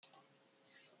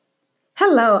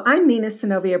Hello, I'm Nina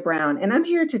Sinovia Brown, and I'm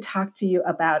here to talk to you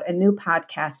about a new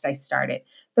podcast I started.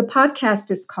 The podcast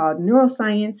is called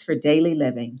Neuroscience for Daily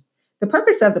Living. The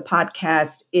purpose of the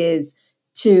podcast is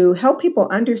to help people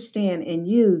understand and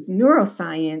use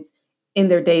neuroscience in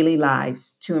their daily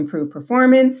lives to improve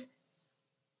performance,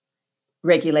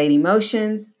 regulate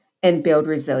emotions, and build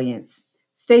resilience.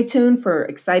 Stay tuned for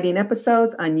exciting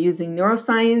episodes on using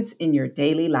neuroscience in your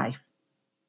daily life.